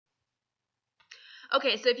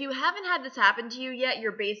Okay, so if you haven't had this happen to you yet,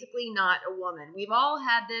 you're basically not a woman. We've all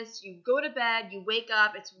had this. You go to bed, you wake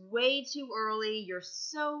up, it's way too early, you're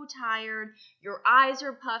so tired, your eyes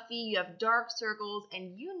are puffy, you have dark circles,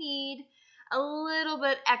 and you need a little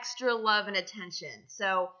bit extra love and attention.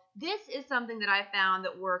 So this is something that I found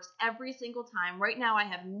that works every single time. Right now I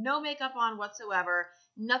have no makeup on whatsoever,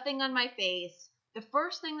 nothing on my face. The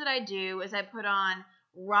first thing that I do is I put on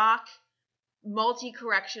Rock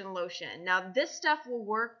multi-correction lotion. Now this stuff will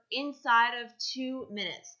work inside of 2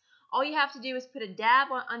 minutes. All you have to do is put a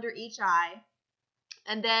dab on under each eye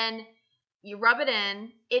and then you rub it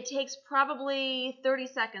in. It takes probably 30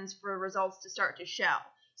 seconds for results to start to show.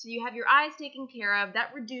 So you have your eyes taken care of.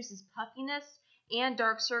 That reduces puffiness and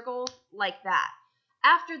dark circles like that.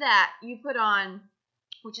 After that, you put on,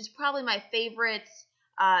 which is probably my favorite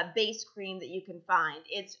base cream that you can find.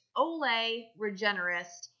 It's Olay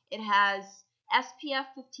Regenerist. It has SPF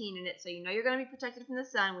 15 in it, so you know you're going to be protected from the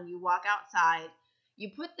sun when you walk outside. You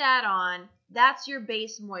put that on. That's your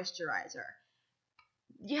base moisturizer.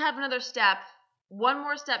 You have another step, one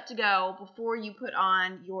more step to go before you put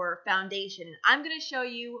on your foundation. And I'm going to show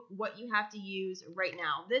you what you have to use right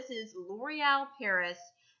now. This is L'Oreal Paris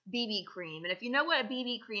BB cream. And if you know what a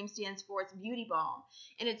BB cream stands for, it's beauty balm.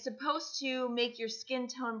 And it's supposed to make your skin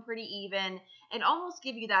tone pretty even and almost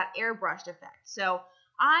give you that airbrushed effect. So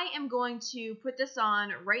I am going to put this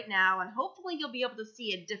on right now, and hopefully you'll be able to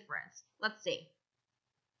see a difference. Let's see.